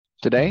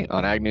Today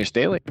on Ag News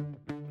Daily.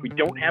 If we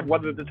don't have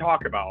weather to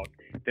talk about,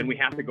 then we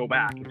have to go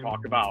back and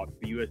talk about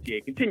the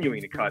USDA continuing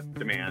to cut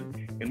demand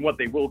and what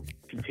they will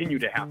continue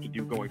to have to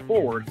do going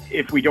forward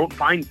if we don't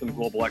find some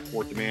global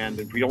export demand,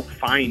 if we don't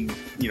find,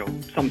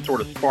 some sort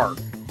of spark.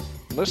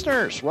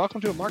 Listeners, welcome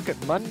to Market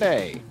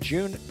Monday,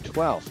 June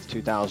 12th,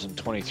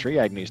 2023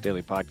 Ag News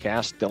Daily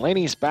podcast.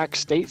 Delaney's back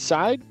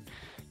stateside,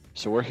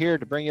 so we're here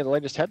to bring you the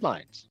latest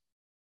headlines.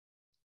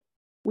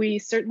 We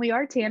certainly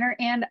are, Tanner,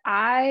 and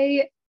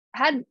I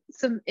had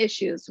some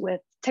issues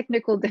with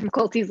technical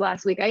difficulties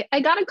last week. I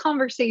got a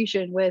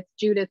conversation with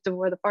Judith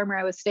DeVore, the farmer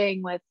I was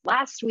staying with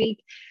last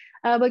week,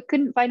 but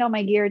couldn't find all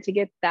my gear to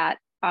get that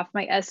off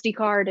my SD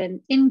card and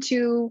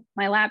into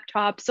my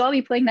laptop. So I'll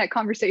be playing that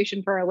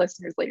conversation for our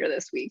listeners later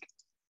this week.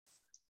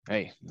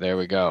 Hey, there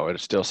we go.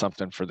 It's still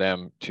something for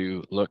them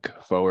to look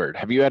forward.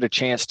 Have you had a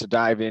chance to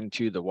dive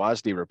into the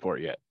WASDE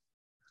report yet?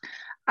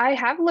 I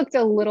have looked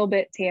a little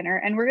bit, Tanner,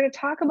 and we're going to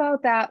talk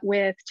about that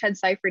with Ted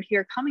Seifried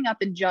here coming up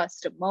in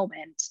just a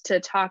moment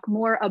to talk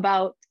more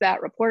about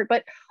that report.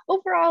 But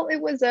overall,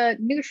 it was a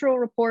neutral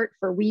report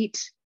for wheat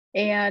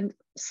and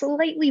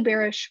slightly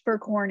bearish for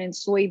corn and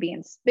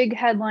soybeans. Big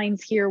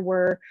headlines here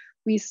were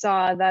we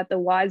saw that the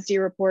WASDE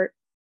report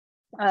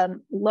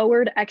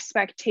lowered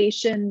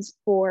expectations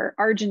for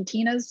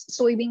Argentina's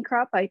soybean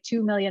crop by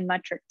 2 million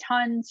metric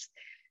tons.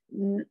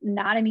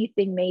 Not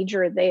anything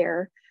major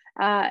there.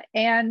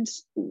 And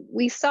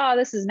we saw,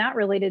 this is not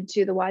related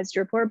to the WASDE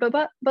report,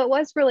 but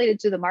was related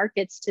to the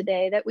markets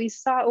today, that we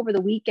saw over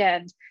the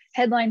weekend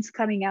headlines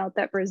coming out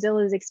that Brazil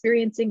is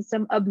experiencing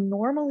some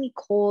abnormally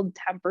cold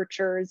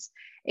temperatures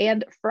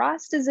and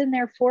frost is in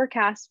their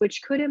forecast,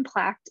 which could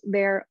impact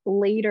their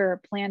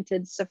later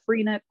planted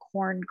safrinha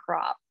corn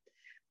crop.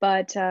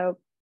 But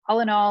all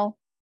in all,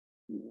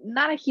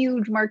 not a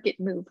huge market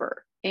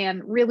mover,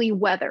 and really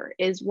weather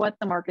is what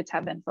the markets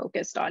have been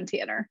focused on,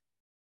 Tanner.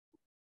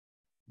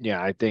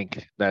 Yeah, I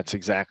think that's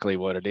exactly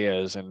what it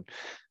is. And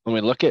when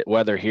we look at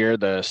weather here,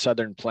 the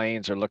southern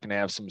plains are looking to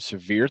have some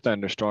severe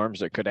thunderstorms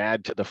that could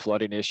add to the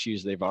flooding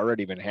issues they've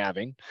already been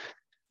having.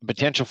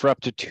 Potential for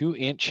up to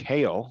 2-inch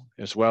hail,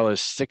 as well as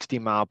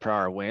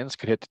 60-mile-per-hour winds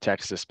could hit the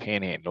Texas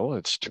Panhandle.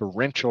 It's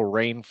torrential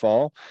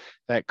rainfall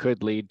that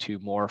could lead to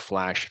more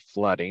flash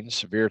flooding.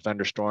 Severe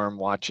thunderstorm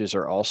watches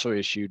are also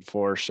issued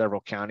for several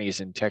counties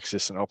in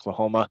Texas and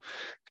Oklahoma.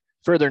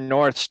 Further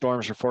north,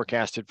 storms are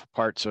forecasted for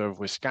parts of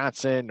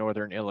Wisconsin,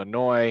 northern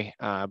Illinois,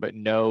 but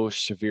no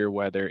severe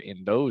weather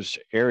in those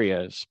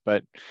areas.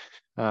 But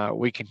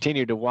we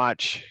continue to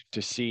watch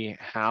to see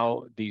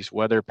how these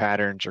weather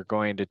patterns are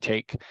going to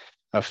take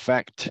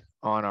effect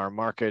on our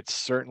markets.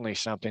 Certainly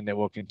something that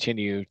we'll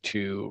continue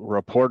to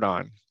report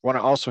on. I want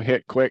to also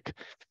hit quick,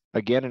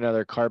 again,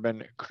 another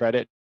carbon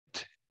credit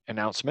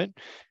announcement.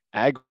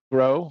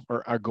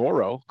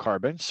 Agoro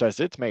Carbon says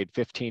it's made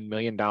 $15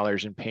 million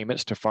in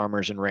payments to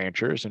farmers and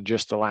ranchers in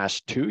just the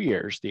last 2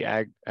 years.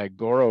 The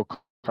Agoro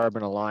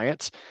Carbon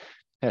Alliance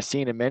has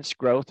seen immense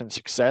growth and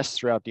success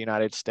throughout the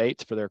United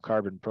States for their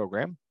carbon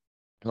program.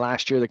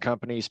 Last year, the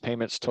company's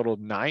payments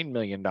totaled $9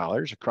 million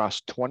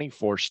across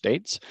 24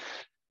 states.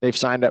 They've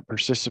signed up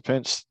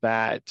participants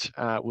that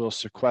will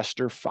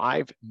sequester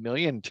 5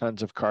 million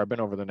tons of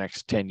carbon over the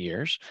next 10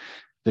 years.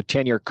 The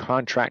 10-year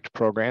contract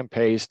program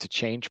pays to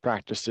change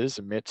practices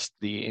amidst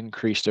the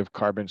increase of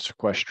carbon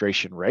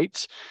sequestration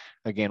rates.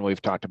 Again,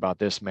 we've talked about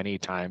this many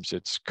times.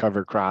 It's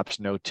cover crops,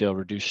 no-till,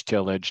 reduced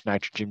tillage,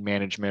 nitrogen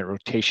management,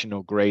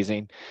 rotational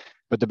grazing.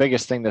 But the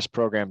biggest thing this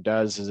program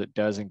does is it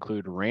does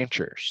include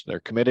ranchers. They're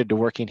committed to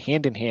working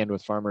hand in hand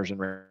with farmers and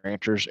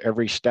ranchers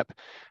every step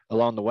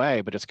along the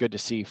way, but it's good to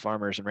see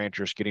farmers and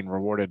ranchers getting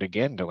rewarded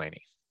again,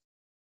 Delaney.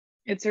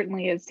 It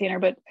certainly is, Tanner,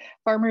 but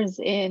farmers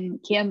in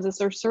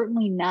Kansas are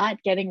certainly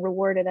not getting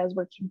rewarded as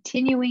we're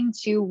continuing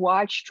to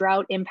watch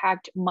drought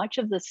impact much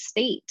of the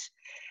state.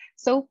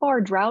 So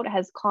far, drought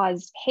has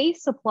caused hay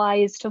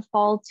supplies to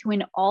fall to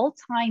an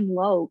all-time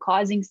low,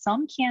 causing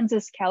some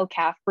Kansas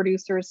cow-calf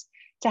producers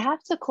to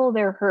have to cull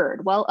their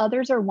herd, while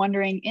others are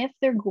wondering if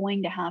they're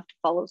going to have to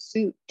follow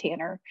suit,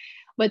 Tanner.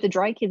 But the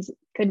dry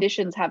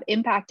conditions have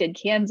impacted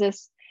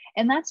Kansas,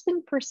 and that's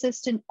been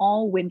persistent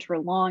all winter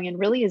long and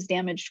really has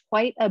damaged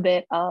quite a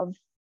bit of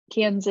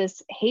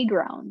Kansas hay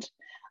ground.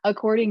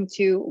 According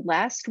to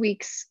last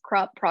week's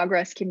crop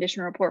progress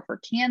condition report for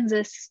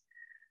Kansas,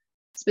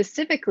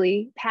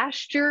 specifically,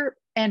 pasture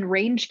and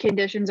range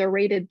conditions are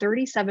rated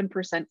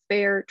 37%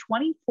 fair,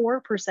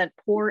 24%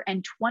 poor,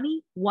 and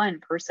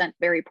 21%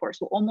 very poor.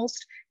 So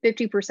almost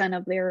 50%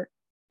 of their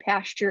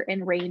pasture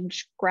and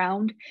range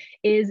ground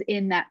is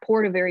in that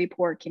poor to very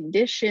poor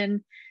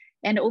condition.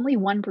 And only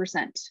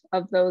 1%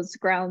 of those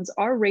grounds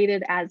are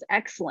rated as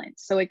excellent.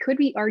 So it could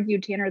be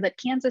argued, Tanner, that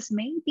Kansas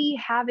may be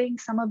having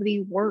some of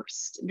the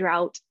worst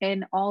drought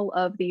in all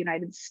of the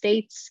United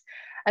States,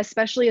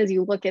 especially as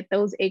you look at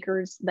those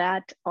acres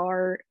that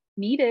are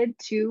needed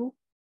to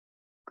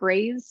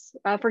graze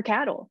for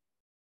cattle.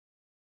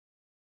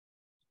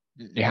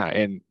 Yeah,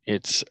 and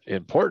it's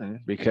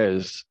important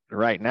because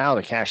right now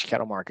the cash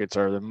cattle markets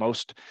are the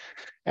most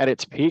at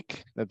its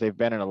peak that they've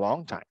been in a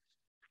long time.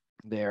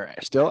 They're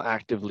still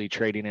actively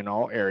trading in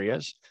all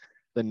areas.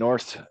 The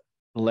North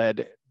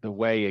led the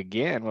way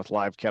again with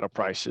live cattle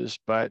prices,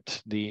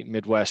 but the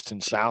Midwest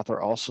and South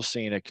are also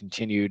seeing a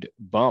continued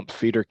bump.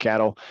 Feeder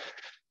cattle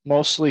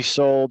mostly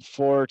sold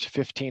 $4 to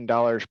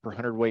 $15 per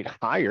hundredweight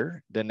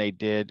higher than they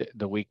did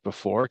the week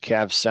before.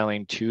 Calves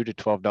selling $2 to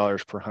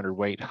 $12 per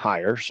hundredweight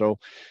higher. So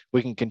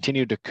we can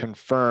continue to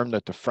confirm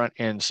that the front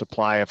end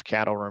supply of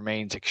cattle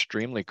remains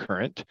extremely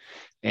current,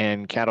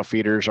 and cattle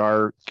feeders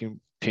are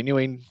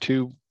continuing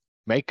to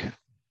make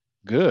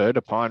good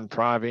upon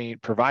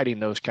providing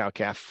those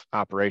cow-calf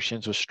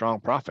operations with strong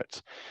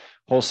profits.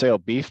 Wholesale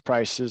beef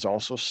prices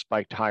also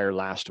spiked higher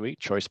last week.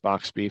 Choice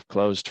box beef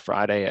closed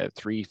Friday at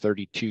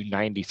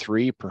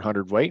 $332.93 per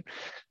hundredweight,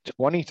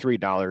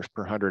 $23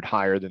 per hundred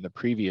higher than the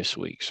previous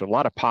week. So a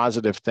lot of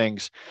positive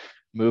things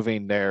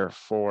moving there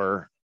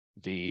for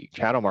the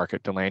cattle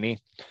market, Delaney.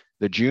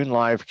 The June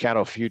live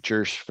cattle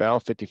futures fell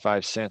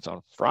 55 cents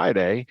on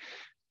Friday,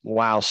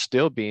 while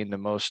still being the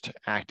most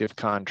active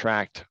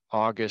contract.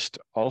 August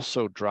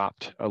also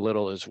dropped a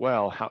little as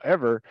well.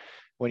 However,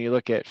 when you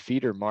look at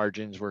feeder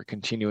margins, we're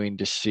continuing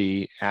to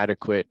see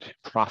adequate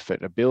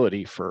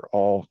profitability for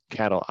all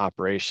cattle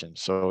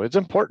operations. So it's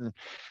important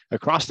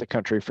across the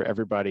country for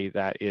everybody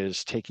that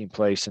is taking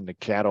place in the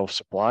cattle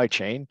supply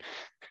chain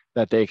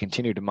that they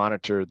continue to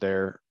monitor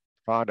their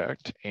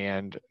product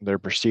and their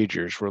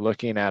procedures. We're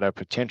looking at a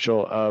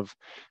potential of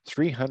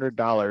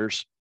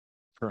 $300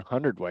 per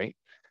hundredweight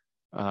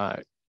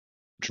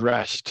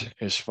dressed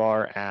as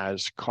far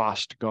as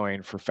cost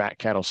going for fat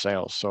cattle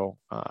sales. So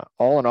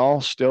all in all,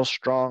 still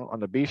strong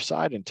on the beef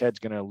side, and Ted's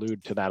going to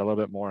allude to that a little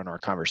bit more in our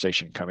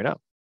conversation coming up.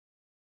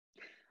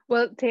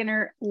 Well,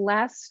 Tanner,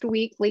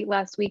 late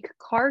last week,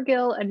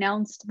 Cargill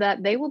announced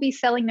that they will be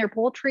selling their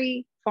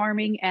poultry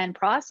farming and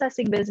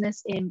processing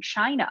business in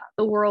China,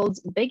 the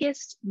world's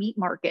biggest meat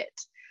market,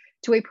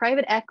 to a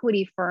private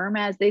equity firm,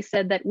 as they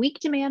said that weak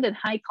demand and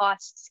high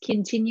costs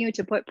continue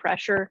to put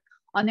pressure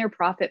on their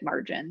profit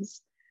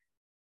margins.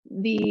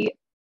 The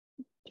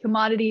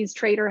commodities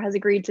trader has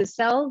agreed to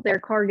sell their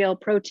Cargill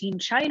Protein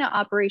China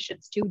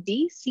operations to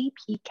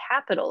DCP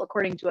Capital,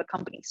 according to a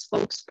company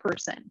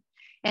spokesperson.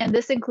 And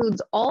this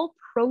includes all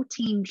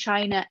Protein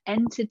China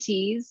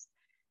entities.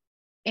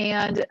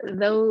 And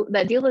though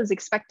that deal is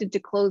expected to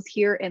close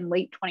here in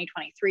late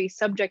 2023,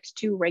 subject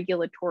to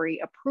regulatory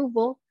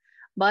approval,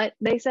 but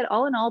they said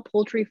all in all,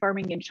 poultry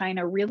farming in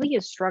China really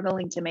is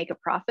struggling to make a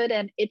profit,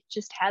 and it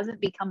just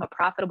hasn't become a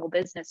profitable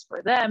business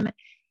for them,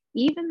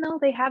 even though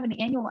they have an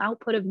annual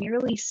output of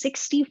nearly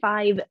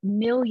 65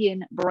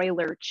 million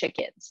broiler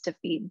chickens to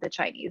feed the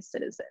Chinese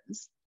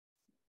citizens.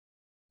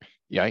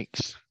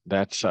 Yikes.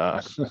 That's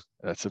a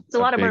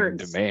lot of big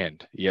birds.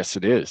 Demand. Yes,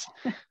 it is.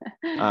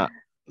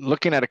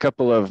 Looking at a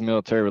couple of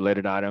military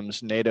related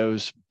items,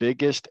 NATO's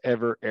biggest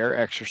ever air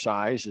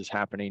exercise is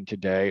happening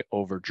today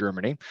over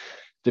Germany.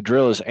 The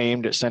drill is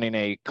aimed at sending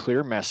a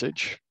clear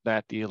message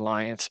that the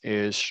alliance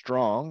is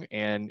strong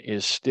and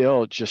is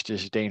still just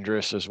as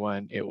dangerous as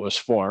when it was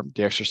formed.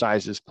 The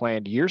exercise is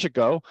planned years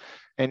ago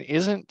and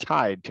isn't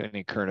tied to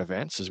any current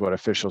events, is what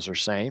officials are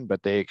saying,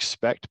 but they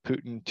expect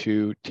Putin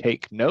to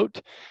take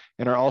note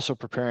and are also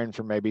preparing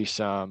for maybe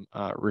some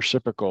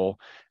reciprocal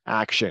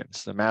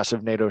actions. The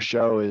massive NATO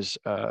show is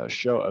a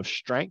show of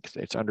strength.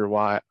 It's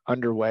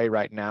underway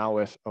right now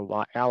with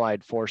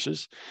allied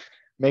forces,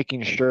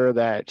 making sure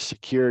that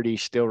security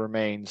still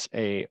remains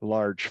a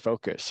large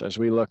focus. As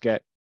we look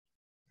at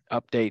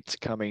updates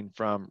coming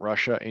from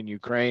Russia and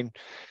Ukraine,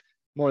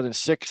 more than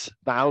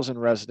 6,000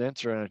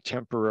 residents are in a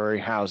temporary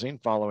housing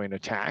following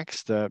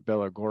attacks. The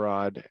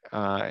Belgorod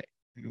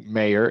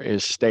mayor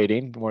is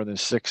stating more than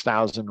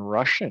 6,000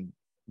 Russian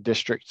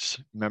districts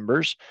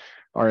members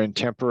are in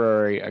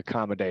temporary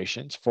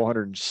accommodations.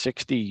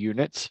 460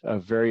 units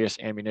of various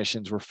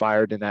ammunitions were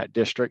fired in that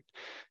district.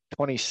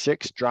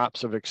 26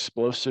 drops of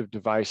explosive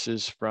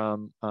devices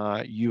from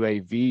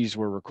UAVs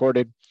were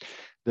recorded.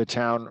 The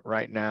town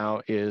right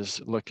now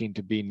is looking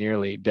to be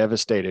nearly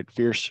devastated.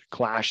 Fierce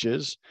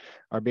clashes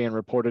are being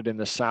reported in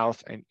the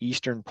south and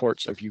eastern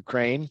ports of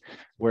Ukraine,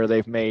 where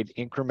they've made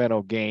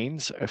incremental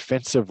gains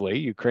offensively.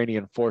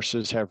 Ukrainian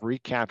forces have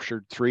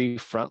recaptured 3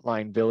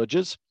 frontline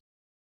villages,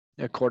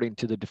 according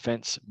to the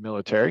defense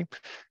military.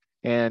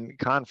 And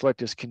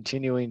conflict is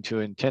continuing to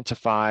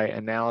intensify.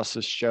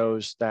 Analysis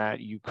shows that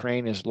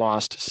Ukraine has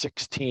lost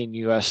 16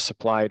 U.S.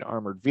 supplied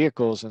armored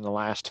vehicles in the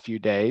last few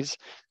days,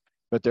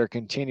 but they're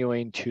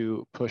continuing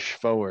to push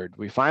forward.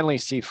 We finally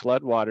see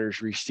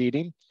floodwaters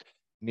receding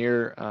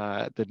near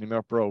the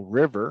Dnipro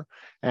River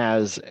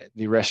as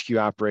the rescue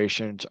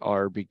operations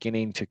are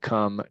beginning to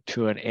come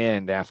to an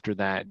end after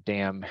that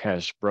dam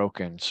has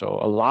broken. So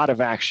a lot of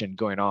action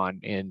going on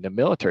in the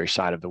military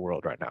side of the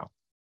world right now.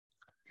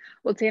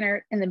 Well,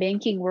 Tanner, in the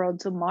banking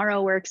world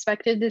tomorrow, we're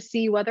expected to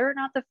see whether or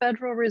not the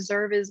Federal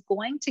Reserve is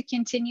going to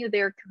continue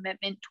their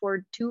commitment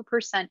toward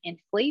 2%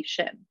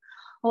 inflation.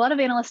 A lot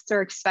of analysts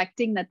are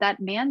expecting that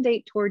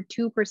mandate toward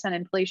 2%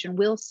 inflation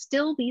will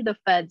still be the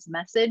Fed's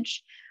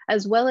message,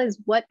 as well as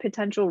what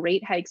potential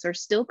rate hikes are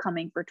still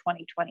coming for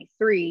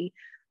 2023.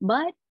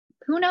 But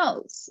who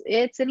knows?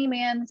 It's any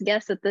man's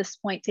guess at this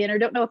point, Tanner.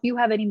 Don't know if you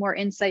have any more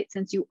insight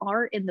since you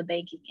are in the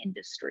banking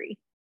industry.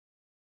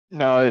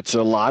 No, it's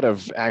a lot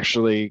of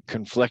actually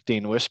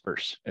conflicting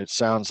whispers. It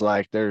sounds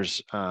like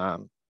there's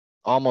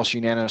almost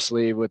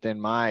unanimously within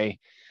my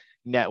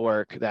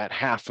network that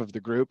half of the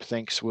group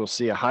thinks we'll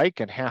see a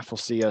hike and half will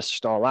see us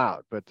stall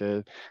out.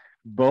 But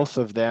both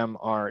of them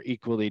are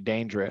equally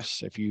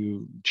dangerous. If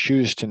you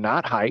choose to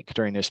not hike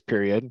during this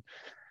period,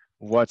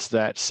 what's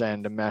that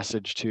send a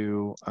message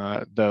to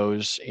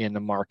those in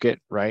the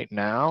market right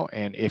now?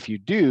 And if you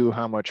do,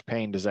 how much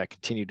pain does that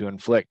continue to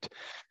inflict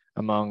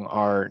among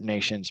our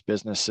nation's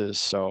businesses?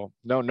 So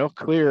no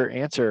clear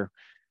answer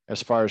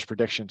as far as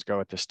predictions go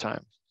at this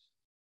time.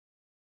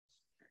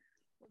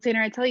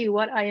 Tanner, I tell you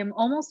what, I am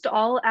almost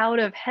all out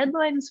of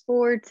headlines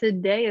for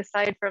today,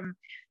 aside from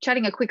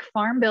chatting a quick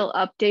farm bill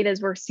update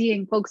as we're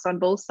seeing folks on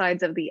both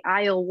sides of the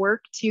aisle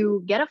work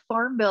to get a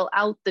farm bill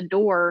out the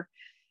door.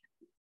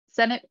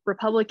 Senate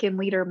Republican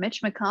leader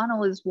Mitch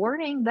McConnell is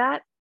warning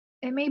that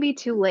it may be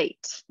too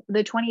late.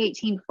 The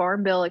 2018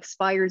 Farm Bill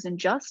expires in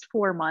just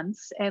 4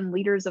 months, and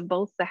leaders of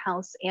both the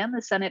House and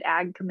the Senate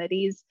Ag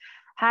committees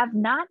have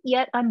not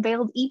yet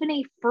unveiled even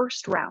a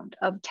first round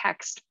of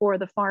text for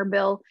the Farm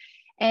Bill.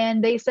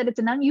 And they said it's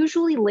an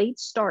unusually late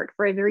start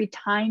for a very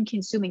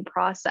time-consuming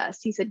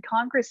process. He said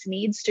Congress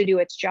needs to do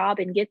its job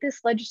and get this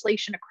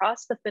legislation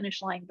across the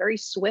finish line very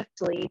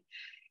swiftly.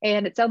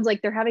 And it sounds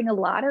like they're having a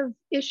lot of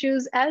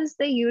issues, as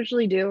they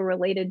usually do,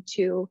 related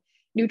to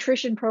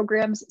nutrition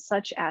programs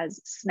such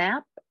as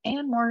SNAP,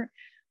 and more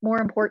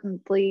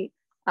importantly,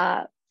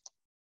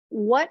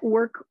 what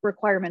work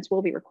requirements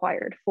will be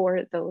required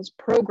for those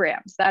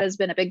programs. That has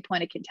been a big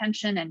point of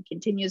contention and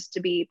continues to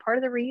be part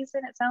of the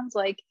reason, it sounds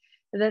like,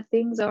 that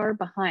things are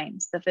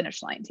behind the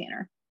finish line,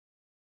 Tanner.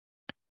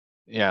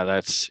 Yeah,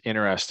 that's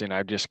interesting.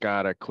 I've just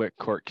got a quick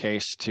court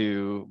case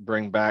to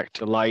bring back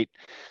to light.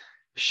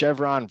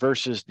 Chevron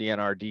versus the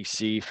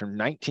NRDC from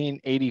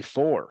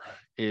 1984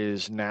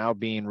 is now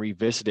being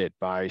revisited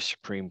by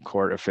Supreme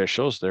Court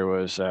officials. There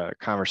was a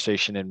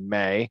conversation in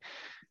May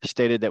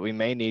stated that we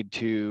may need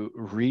to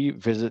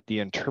revisit the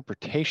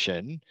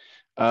interpretation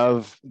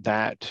of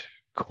that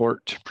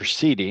court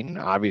proceeding,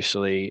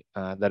 obviously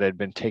that had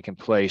been taking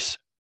place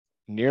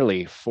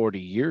nearly 40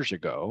 years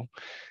ago.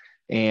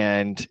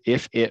 And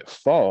if it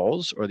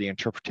falls or the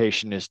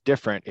interpretation is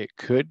different, it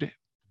could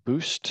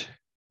boost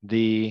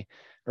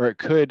or it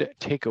could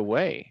take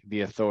away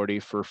the authority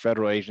for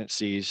federal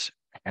agencies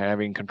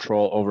having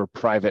control over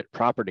private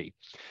property.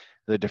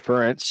 The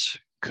deference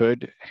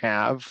could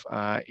have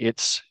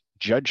its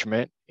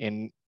judgment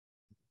in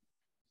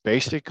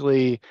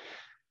basically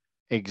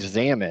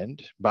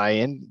examined by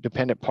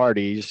independent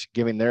parties,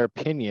 giving their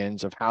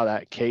opinions of how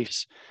that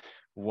case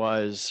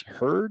was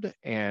heard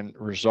and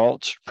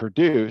results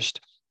produced.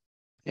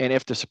 And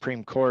if the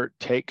Supreme Court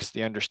takes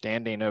the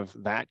understanding of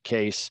that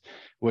case,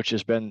 which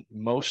has been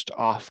most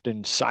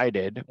often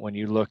cited when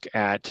you look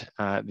at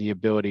the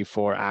ability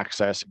for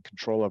access and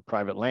control of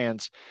private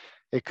lands,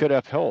 it could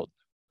uphold.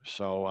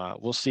 So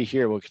we'll see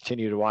here. We'll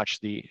continue to watch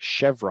the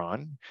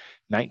Chevron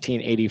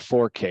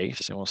 1984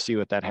 case, and we'll see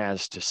what that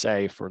has to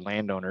say for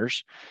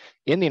landowners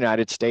in the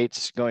United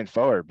States going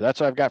forward. But that's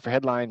what I've got for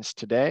headlines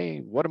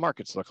today. What do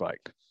markets look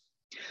like?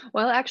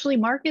 Well, actually,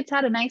 markets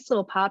had a nice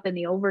little pop in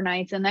the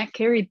overnights, and that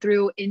carried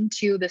through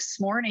into this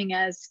morning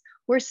as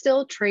we're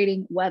still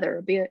trading weather.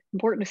 It'll be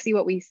important to see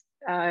what we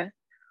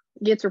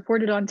gets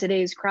reported on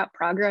today's crop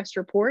progress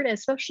report,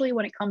 especially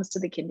when it comes to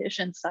the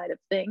condition side of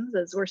things,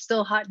 as we're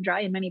still hot and dry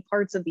in many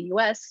parts of the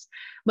U.S.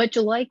 But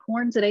July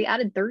corn today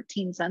added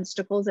 13 cents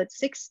to close at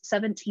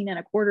 6.17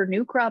 1/4.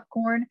 New crop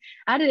corn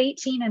added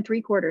 18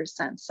 3/4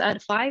 cents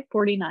at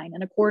 5.49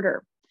 1/4.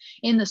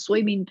 In the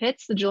soybean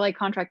pits, the July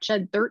contract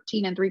shed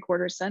 13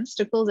 3/4 cents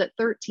to close at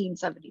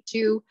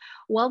 13.72,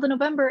 while the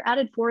November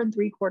added 4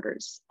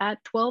 3/4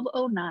 at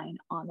 12.09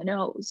 on the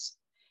nose.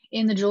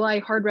 In the July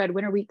hard red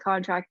winter wheat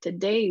contract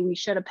today, we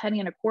shed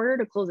 1.25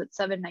 to close at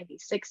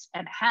 7.96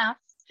 1/2.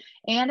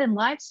 And in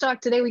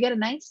livestock today, we get a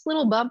nice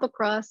little bump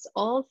across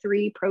all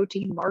three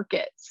protein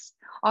markets.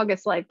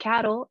 August live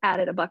cattle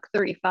added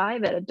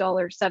 $1.35 at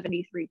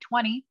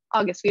 $1.7320.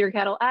 August feeder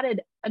cattle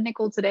added a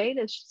nickel today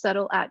to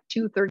settle at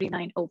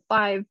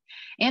 $2.3905.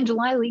 And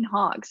July lean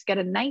hogs get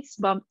a nice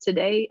bump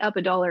today, up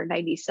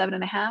 $1.97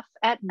 1/2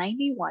 at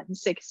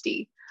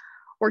 $91.60.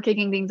 We're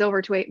kicking things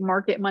over to a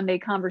Market Monday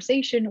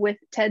conversation with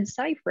Ted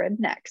Seifried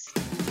next.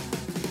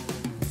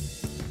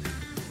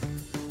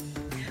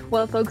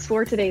 Well, folks,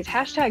 for today's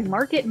hashtag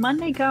Market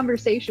Monday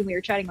conversation, we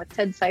are chatting with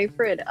Ted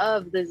Seifried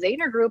of the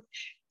Zaner Group.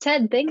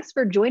 Ted, thanks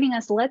for joining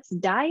us. Let's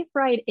dive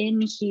right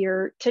in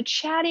here to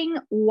chatting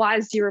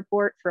WASDE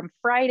report from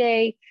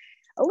Friday.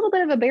 A little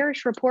bit of a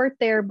bearish report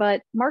there,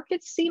 but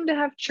markets seem to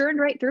have churned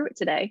right through it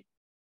today.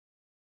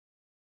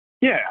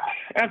 Yeah,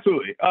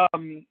 absolutely.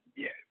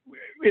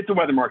 It's a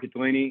weather market,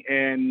 Delaney,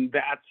 and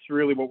that's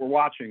really what we're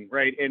watching,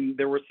 right? And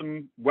there was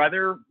some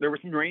weather, there were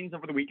some rains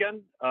over the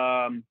weekend, but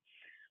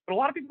a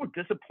lot of people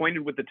were disappointed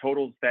with the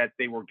totals that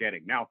they were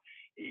getting. Now,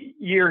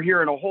 you're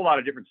hearing a whole lot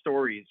of different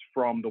stories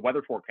from the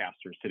weather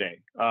forecasters today.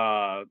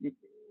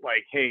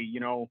 Like, hey,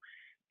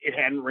 it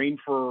hadn't rained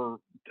for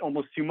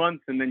almost 2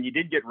 months, and then you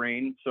did get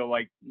rain. So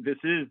like, this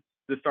is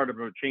the start of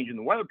a change in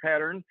the weather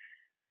pattern.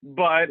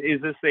 But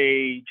is this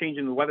a change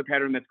in the weather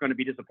pattern that's going to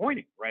be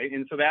disappointing, right?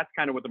 And so that's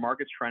kind of what the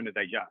market's trying to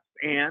digest.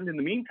 And in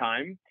the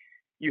meantime,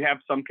 you have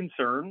some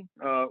concern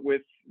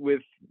with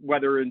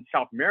weather in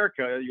South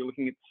America. You're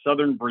looking at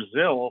southern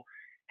Brazil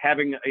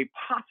having a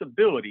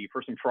possibility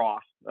for some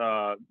frost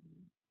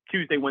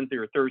Tuesday, Wednesday,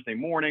 or Thursday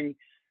morning.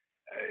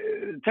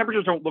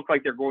 Temperatures don't look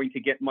like they're going to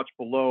get much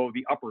below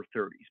the upper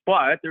 30s,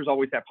 but there's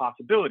always that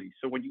possibility.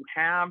 So when you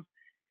have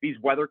these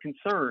weather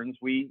concerns,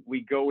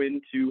 we go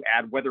in to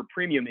add weather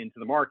premium into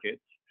the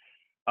markets.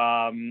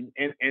 And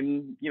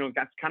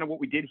that's kind of what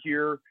we did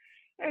here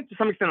to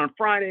some extent on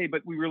Friday,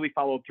 but we really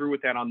followed through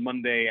with that on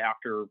Monday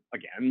after,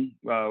 again,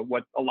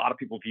 what a lot of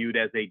people viewed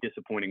as a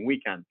disappointing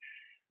weekend.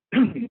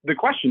 The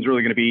question is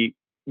really going to be,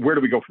 where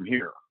do we go from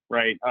here,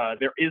 right?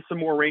 There is some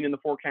more rain in the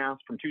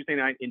forecast from Tuesday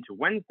night into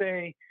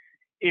Wednesday.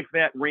 If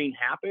that rain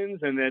happens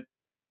and that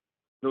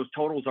those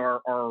totals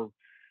are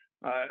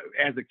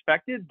as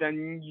expected,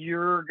 then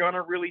you're going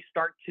to really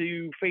start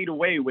to fade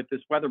away with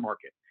this weather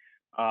market.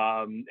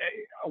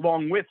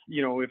 Along with,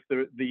 if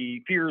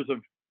the fears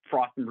of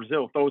frost in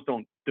Brazil, if those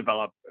don't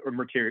develop or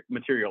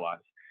materialize.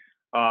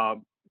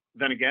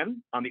 Then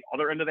again, on the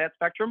other end of that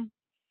spectrum,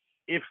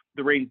 if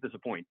the rains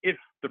disappoint, if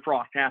the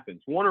frost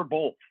happens, one or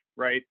both,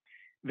 right?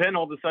 Then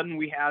all of a sudden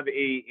we have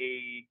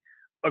a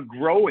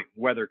growing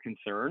weather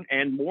concern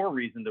and more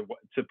reason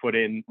to put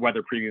in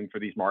weather premium for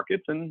these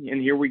markets. And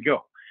here we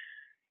go.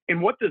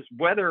 And what this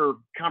weather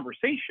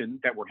conversation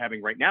that we're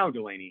having right now,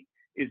 Delaney,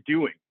 is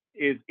doing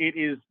is it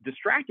is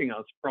distracting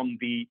us from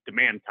the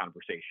demand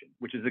conversation,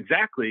 which is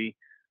exactly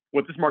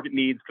what this market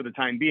needs for the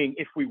time being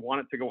if we want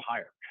it to go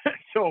higher.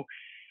 So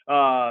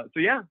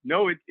yeah,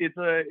 no, it's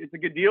a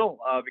good deal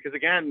because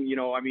again,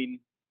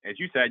 as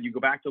you said, you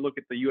go back to look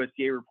at the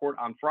USDA report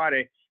on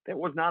Friday. That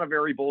was not a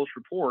very bullish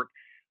report.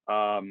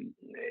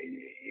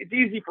 It's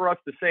easy for us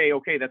to say,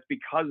 okay, that's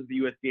because the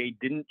USDA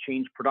didn't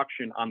change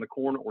production on the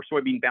corn or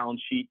soybean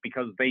balance sheet,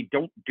 because they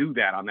don't do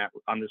that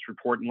on this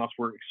report unless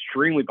we're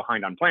extremely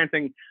behind on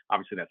planting.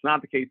 Obviously, that's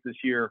not the case this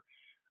year.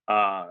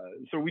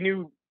 So we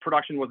knew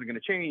production wasn't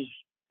going to change.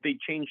 They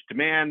changed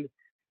demand.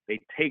 They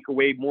take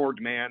away more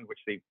demand, which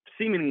they've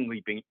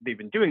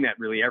been doing that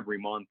really every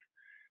month.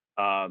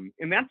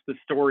 And that's the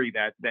story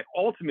that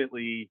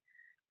ultimately,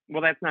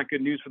 well, that's not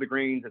good news for the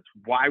grains. That's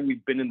why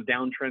we've been in the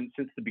downtrend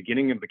since the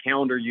beginning of the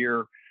calendar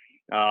year.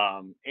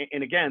 And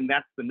again,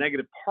 that's the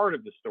negative part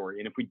of the story.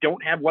 And if we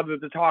don't have weather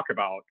to talk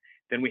about,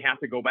 then we have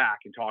to go back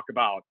and talk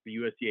about the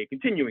USDA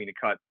continuing to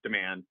cut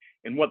demand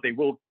and what they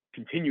will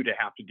continue to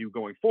have to do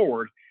going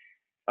forward.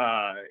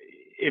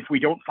 If we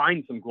don't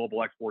find some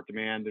global export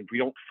demand, if we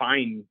don't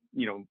find,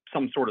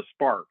 some sort of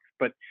spark.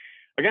 But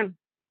again,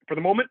 for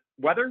the moment,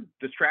 weather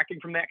distracting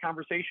from that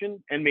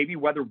conversation, and maybe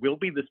weather will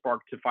be the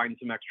spark to find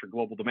some extra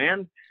global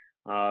demand.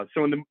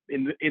 So in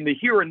the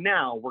here and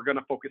now, we're going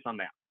to focus on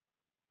that.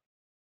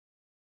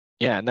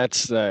 Yeah, and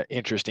that's the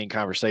interesting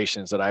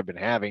conversations that I've been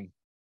having,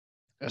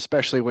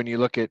 especially when you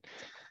look at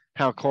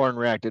how corn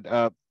reacted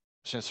up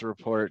since the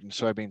report and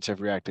soybeans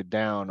have reacted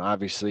down.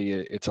 Obviously,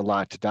 it's a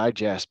lot to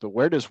digest, but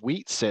where does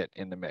wheat sit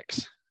in the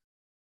mix?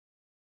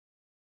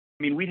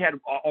 Wheat had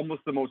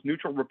almost the most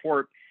neutral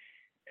report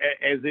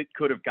as it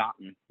could have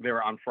gotten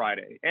there on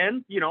Friday.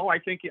 And, I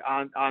think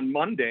on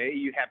Monday,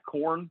 you have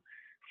corn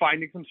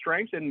finding some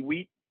strength and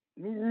wheat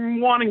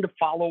wanting to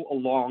follow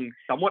along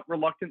somewhat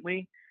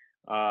reluctantly.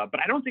 But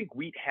I don't think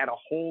wheat had a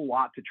whole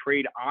lot to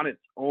trade on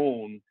its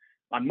own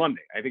on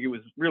Monday. I think it was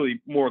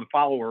really more the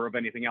follower of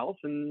anything else.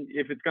 And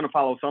if it's going to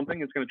follow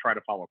something, it's going to try to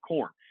follow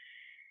corn.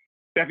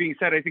 That being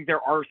said, I think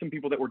there are some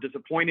people that were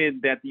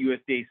disappointed that the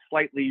USDA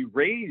slightly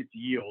raised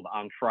yield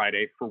on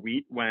Friday for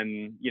wheat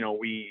when,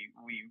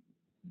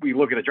 we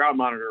look at a drought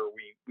monitor,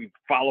 we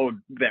followed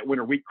that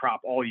winter wheat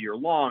crop all year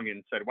long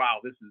and said, wow,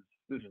 this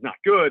is not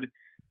good.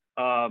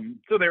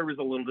 So there was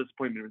a little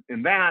disappointment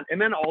in that. And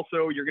then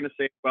also you're going to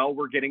say, well,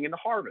 we're getting into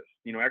harvest.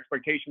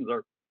 Expectations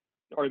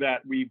are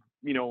that we've,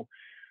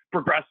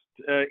 progressed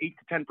 8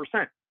 to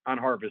 10% on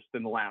harvest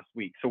in the last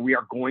week. So we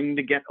are going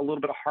to get a little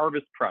bit of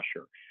harvest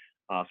pressure.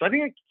 So I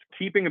think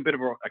keeping a bit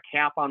of a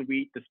cap on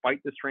wheat,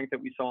 despite the strength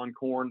that we saw in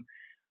corn.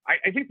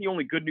 I think the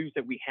only good news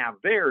that we have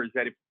there is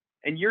that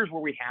in years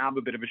where we have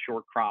a bit of a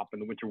short crop in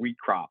the winter wheat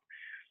crop,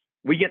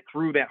 we get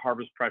through that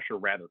harvest pressure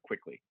rather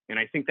quickly. And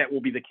I think that will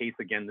be the case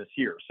again this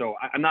year. So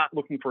I'm not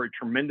looking for a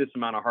tremendous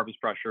amount of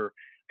harvest pressure.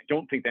 I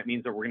don't think that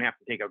means that we're going to have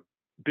to take a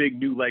big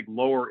new leg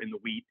lower in the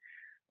wheat,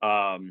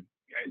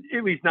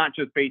 at least not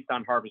just based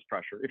on harvest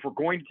pressure. If we're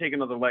going to take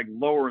another leg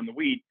lower in the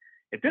wheat,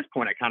 at this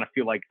point, I kind of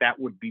feel like that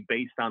would be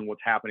based on what's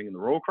happening in the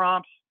row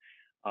crops.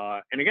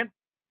 And again,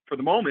 for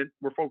the moment,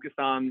 we're focused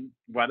on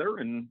weather,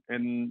 and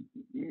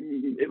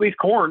at least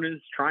corn is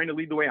trying to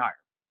lead the way higher.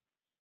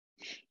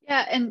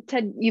 Yeah, and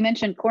Ted, you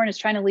mentioned corn is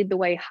trying to lead the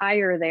way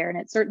higher there, and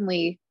it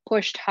certainly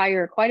pushed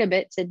higher quite a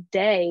bit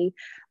today.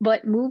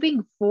 But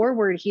moving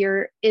forward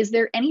here, is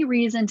there any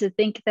reason to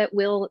think that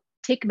we'll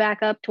tick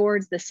back up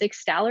towards the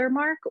 $6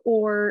 mark,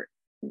 or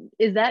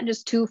is that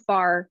just too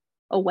far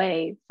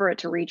away for it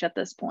to reach at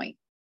this point?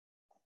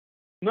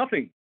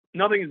 Nothing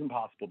is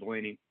impossible,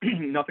 Delaney.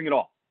 Nothing at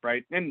all,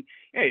 right? And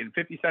hey,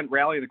 the 50-cent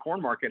rally in the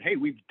corn market, hey,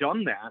 we've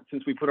done that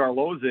since we put our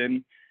lows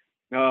in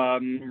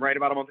right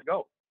about a month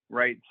ago,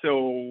 right?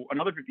 So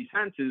another 50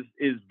 cents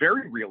is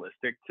very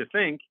realistic to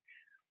think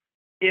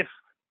if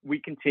we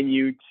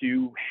continue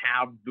to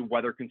have the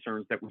weather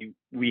concerns that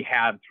we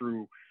had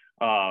through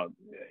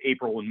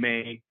April and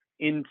May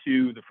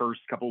into the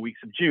first couple of weeks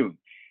of June.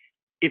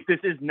 If this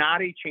is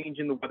not a change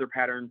in the weather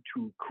pattern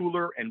to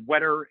cooler and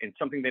wetter and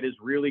something that is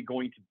really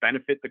going to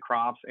benefit the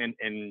crops and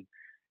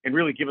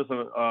really give us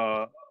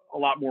a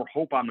lot more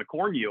hope on the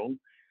corn yield,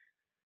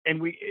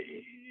 and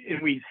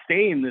we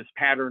stay in this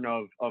pattern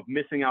of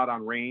missing out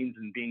on rains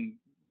and being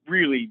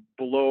really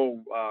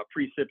below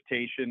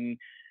precipitation,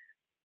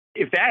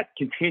 if that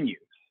continues,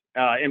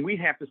 and we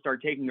have to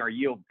start taking our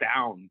yield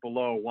down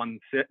below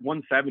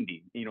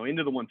 170,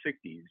 into the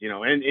 160s,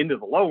 and into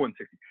the low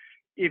 160s.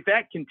 If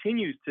that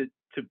continues to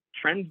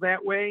trend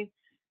that way,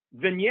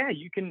 then yeah,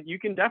 you can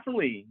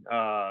definitely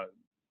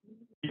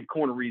give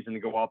corn a reason to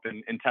go up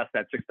and test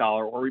that $6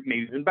 or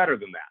maybe even better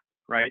than that,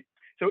 right?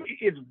 So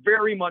it's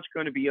very much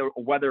going to be a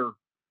weather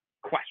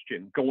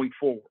question going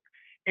forward.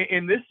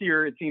 And this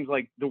year, it seems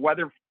like the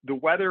weather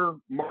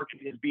market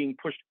is being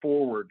pushed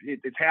forward.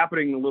 It's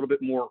happening a little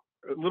bit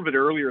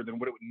earlier than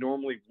what it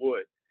normally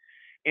would.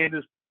 And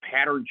this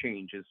pattern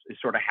change is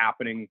sort of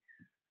happening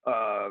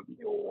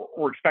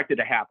or expected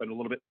to happen a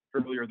little bit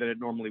earlier than it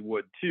normally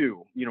would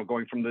too,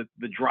 going from the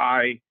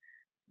dry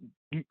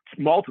 2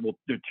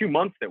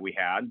 months that we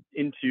had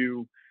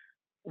into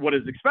what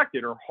is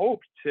expected or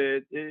hoped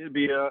to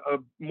be a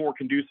more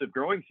conducive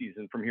growing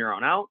season from here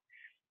on out.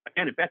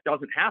 And if that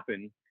doesn't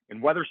happen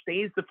and weather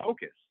stays the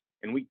focus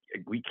and we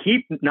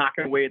keep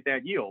knocking away at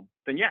that yield,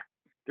 then yeah,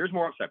 there's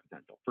more upside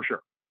potential for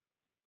sure.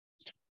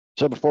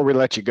 So before we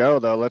let you go,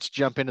 though, let's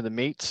jump into the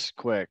meats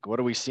quick. What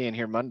are we seeing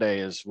here Monday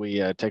as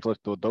we take a look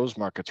at those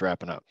markets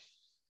wrapping up?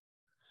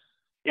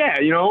 Yeah,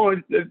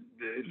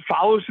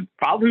 follow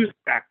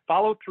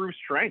through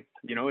strength.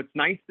 It's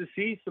nice to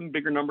see some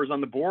bigger numbers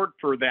on the board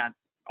for that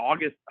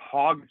August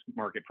hogs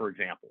market, for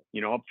example.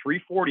 Up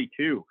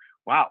 342.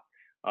 Wow.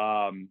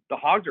 The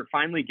hogs are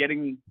finally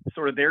getting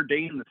sort of their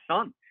day in the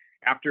sun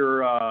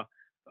after a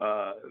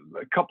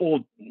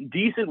couple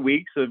decent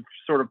weeks of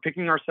sort of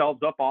picking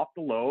ourselves up off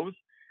the lows.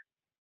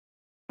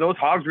 Those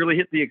hogs really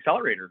hit the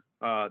accelerator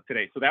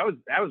today. So that was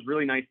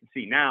really nice to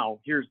see. Now,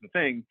 here's the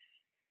thing.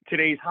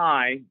 Today's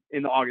high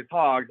in the August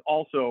hogs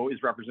also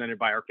is represented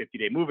by our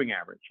 50-day moving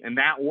average. And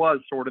that was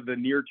sort of the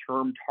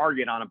near-term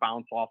target on a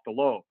bounce off the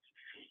lows.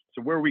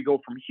 So where we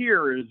go from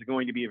here is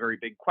going to be a very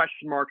big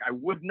question mark. I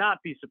would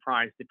not be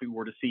surprised if we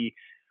were to see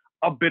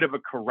a bit of a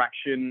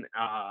correction.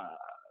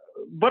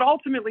 But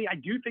ultimately, I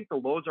do think the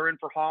lows are in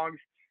for hogs.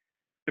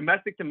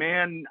 Domestic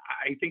demand,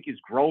 I think, is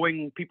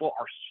growing. People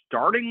are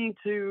starting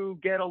to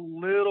get a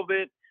little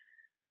bit,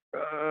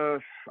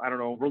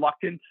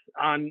 reluctant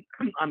on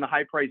the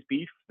high price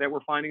beef that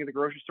we're finding at the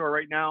grocery store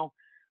right now.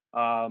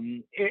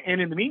 And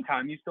in the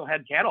meantime, you still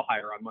had cattle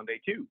higher on Monday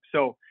too.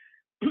 So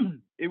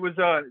it was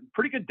a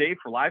pretty good day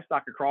for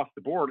livestock across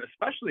the board,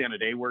 especially on a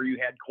day where you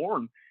had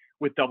corn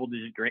with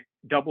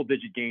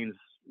double-digit gains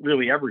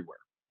really everywhere.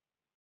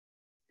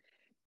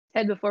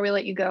 Ted, before we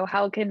let you go,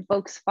 how can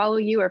folks follow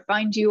you or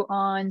find you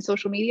on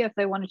social media if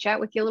they want to chat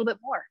with you a little bit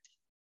more?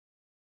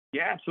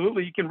 Yeah,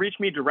 absolutely. You can reach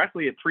me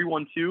directly at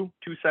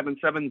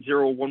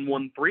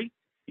 312-277-0113.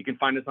 You can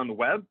find us on the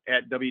web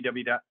at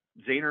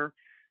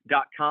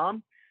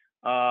www.zaner.com.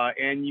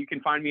 And you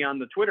can find me on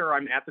the Twitter.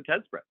 I'm at the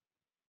Ted Spread.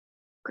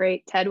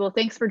 Great, Ted. Well,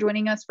 thanks for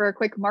joining us for a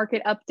quick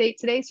market update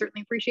today.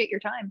 Certainly appreciate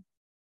your time.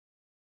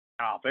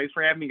 Oh, thanks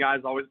for having me,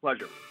 guys. Always a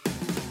pleasure.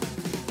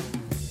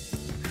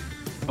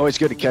 Always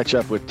good to catch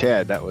up with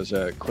Ted. That was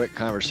a quick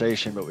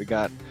conversation, but we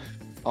got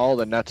all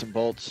the nuts and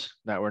bolts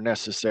that were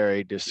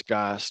necessary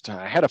discussed.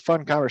 I had a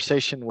fun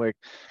conversation with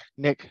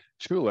Nick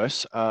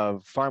Chulis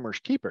of Farmer's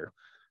Keeper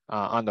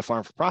on the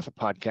Farm for Profit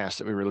podcast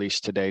that we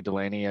released today,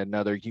 Delaney.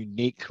 Another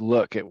unique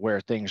look at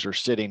where things are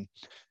sitting.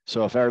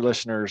 So if our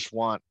listeners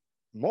want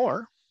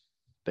more,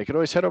 they could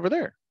always head over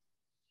there.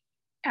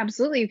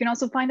 Absolutely. You can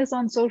also find us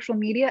on social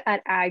media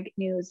at Ag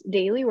News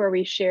Daily, where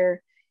we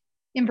share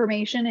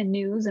information and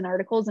news and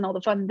articles and all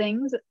the fun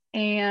things.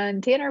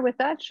 And Tanner, with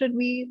that, should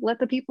we let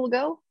the people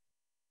go?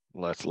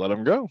 Let's let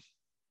them go.